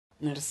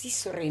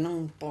Narciso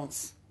Renom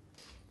Pons.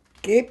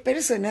 ¡Qué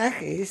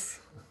personaje es!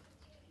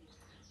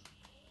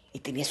 Y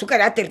tenía su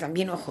carácter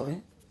también, ojo,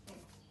 ¿eh?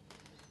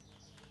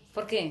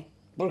 ¿Por qué?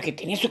 Porque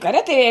tenía su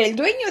carácter, era el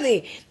dueño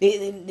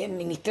de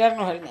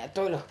administrarnos a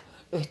todos los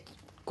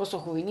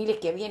cosos juveniles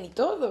que habían y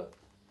todo.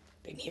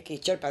 Tenía que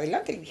echar para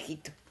adelante el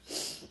viejito.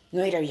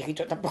 No era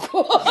viejito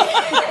tampoco.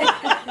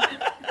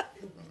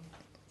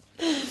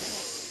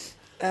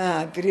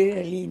 Pero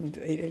era lindo,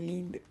 era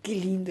lindo. Qué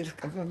lindo los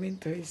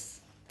campamentos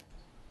es.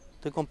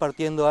 Estoy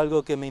compartiendo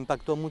algo que me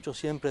impactó mucho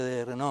siempre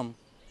de Renom.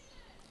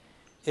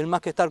 Él,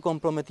 más que estar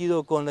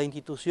comprometido con la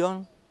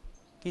institución,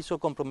 quiso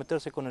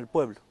comprometerse con el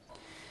pueblo.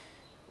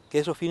 Que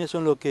esos fines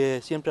son los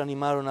que siempre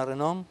animaron a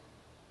Renom: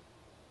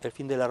 el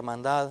fin de la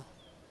hermandad,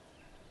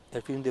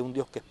 el fin de un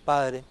Dios que es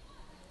Padre,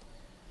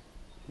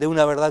 de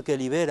una verdad que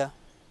libera,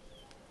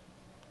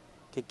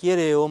 que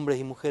quiere hombres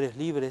y mujeres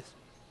libres,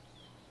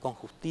 con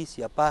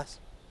justicia, paz,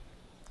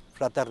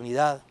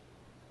 fraternidad,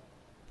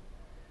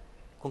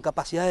 con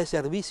capacidad de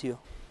servicio.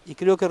 Y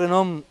creo que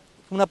Renom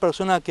fue una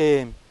persona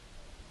que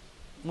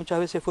muchas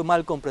veces fue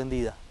mal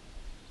comprendida.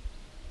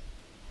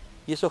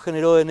 Y eso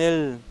generó en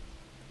él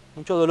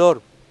mucho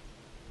dolor.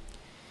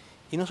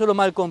 Y no solo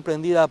mal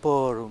comprendida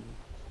por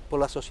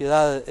la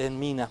sociedad en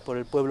Minas, por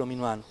el pueblo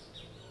minuano,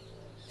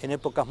 en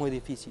épocas muy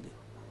difíciles,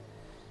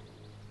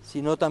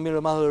 sino también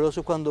lo más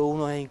doloroso es cuando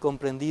uno es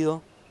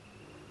incomprendido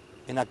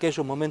en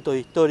aquellos momentos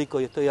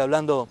históricos, y estoy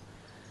hablando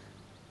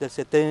del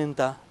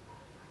 70,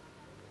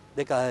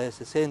 décadas de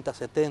 60,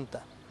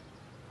 70,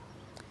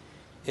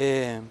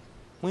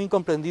 muy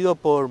incomprendido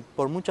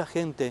por mucha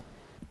gente.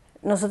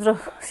 Nosotros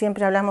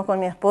siempre hablamos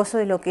con mi esposo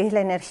de lo que es la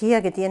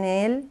energía que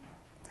tiene él,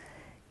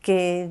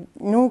 que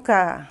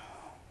nunca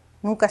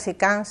se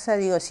cansa,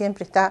 digo,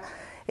 siempre está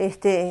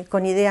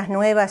con ideas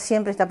nuevas,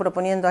 siempre está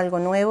proponiendo algo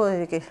nuevo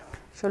desde que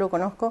yo lo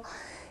conozco,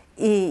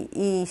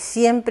 y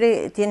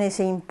siempre tiene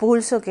ese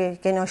impulso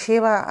que nos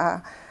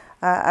lleva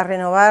a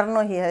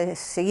renovarnos y a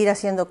seguir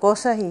haciendo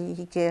cosas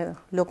y que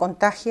lo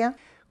contagia.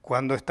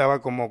 Cuando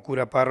estaba como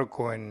cura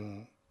párroco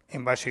en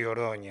Valle de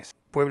Ordóñez,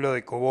 pueblo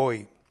de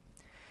Coboy,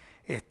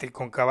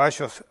 con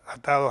caballos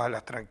atados a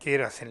las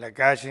tranqueras en la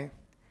calle,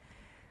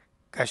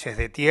 calles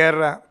de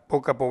tierra,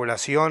 poca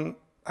población,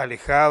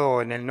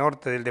 alejado en el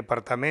norte del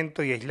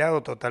departamento y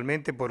aislado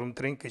totalmente por un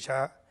tren que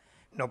ya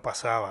no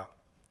pasaba.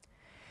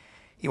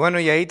 Y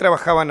bueno, y ahí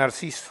trabajaba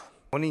Narciso,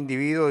 un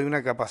individuo de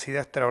una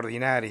capacidad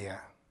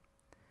extraordinaria,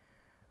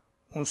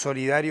 un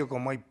solidario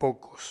como hay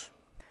pocos.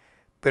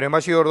 Pero en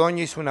Valle de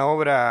Ordóñez hizo una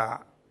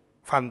obra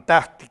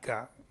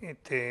fantástica,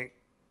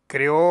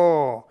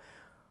 creó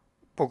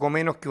poco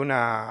menos que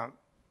una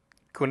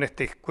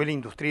escuela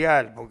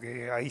industrial,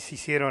 porque ahí se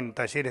hicieron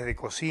talleres de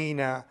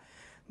cocina,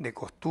 de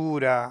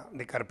costura,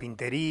 de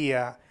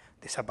carpintería,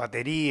 de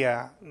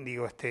zapatería,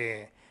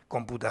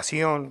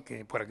 computación,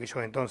 que por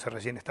aquellos entonces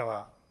recién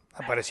estaba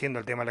apareciendo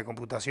el tema de la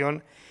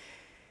computación,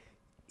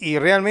 y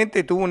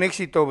realmente tuvo un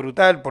éxito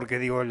brutal, porque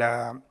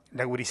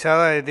la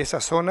gurizada de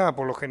esa zona,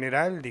 por lo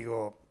general,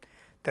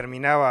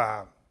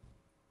 terminaba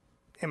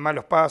en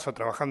malos pasos,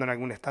 trabajando en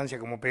alguna estancia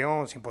como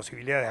peón, sin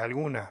posibilidades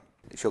alguna.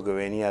 Yo, que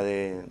venía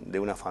de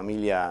una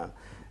familia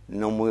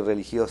no muy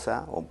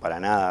religiosa, o para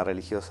nada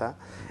religiosa,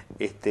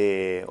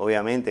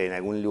 obviamente en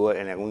algún lugar,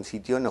 en algún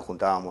sitio nos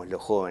juntábamos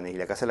los jóvenes, y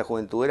la Casa de la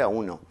Juventud era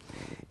uno.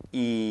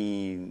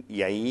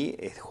 Y ahí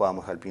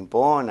jugábamos al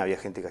ping-pong, había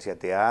gente que hacía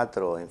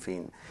teatro, en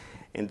fin.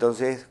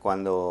 Entonces,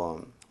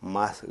 cuando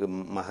más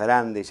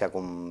grande, ya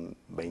con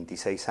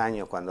 26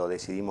 años, cuando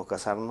decidimos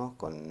casarnos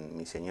con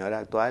mi señora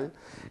actual,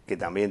 que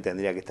también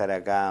tendría que estar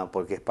acá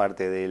porque es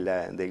parte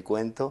del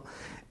cuento,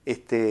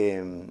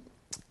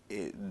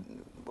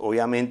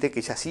 obviamente que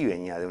ella sí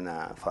venía de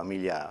una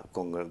familia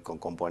con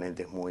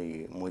componentes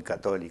muy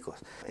católicos.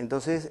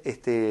 Entonces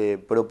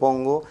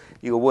propongo,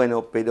 digo,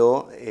 bueno,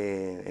 pero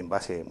en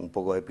base un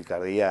poco de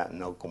picardía,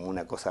 no como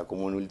una cosa,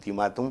 como un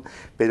ultimátum,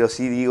 pero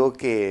sí digo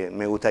que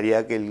me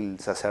gustaría que el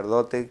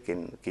sacerdote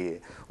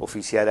que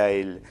oficiara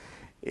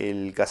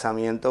el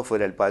casamiento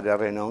fuera el Padre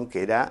Renom,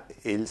 que era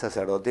el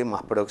sacerdote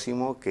más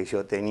próximo que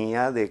yo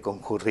tenía de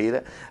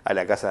concurrir a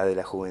la Casa de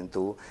la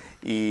Juventud.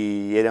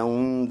 Y era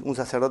un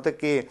sacerdote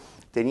que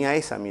tenía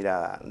esa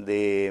mirada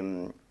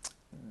de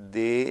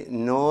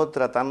no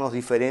tratarnos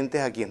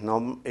diferentes a quienes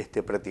no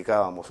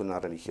practicábamos una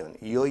religión.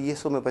 Y hoy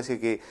eso me parece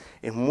que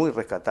es muy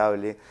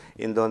rescatable,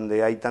 en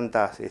donde hay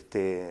tantas,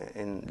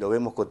 lo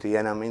vemos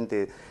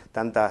cotidianamente,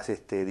 tantas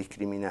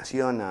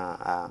discriminación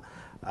a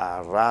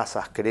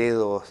razas,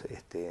 credos,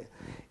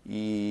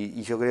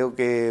 y yo creo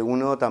que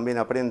uno también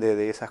aprende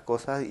de esas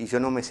cosas, y yo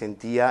no me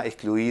sentía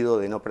excluido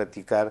de no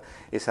practicar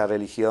esa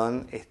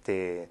religión,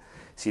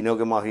 sino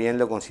que más bien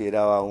lo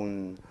consideraba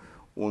un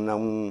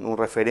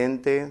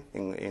referente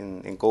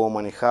en cómo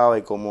manejaba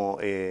y cómo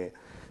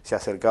se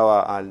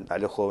acercaba a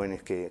los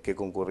jóvenes que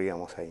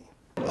concurríamos ahí.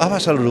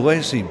 ¿Vas al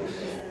Uruguay? Sí.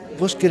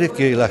 ¿Vos querés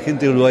que la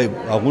gente de Uruguay,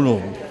 alguno,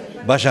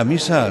 vaya a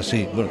misa?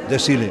 Sí. Bueno,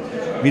 decirle,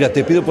 mira,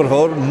 te pido por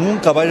favor,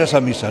 nunca vayas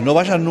a misa, no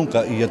vayas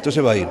nunca, y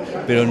entonces va a ir.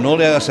 Pero no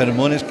le hagas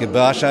sermones que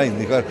vaya y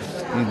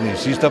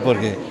insista,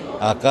 porque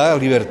acá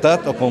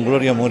libertad o con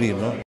gloria morir,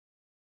 ¿no?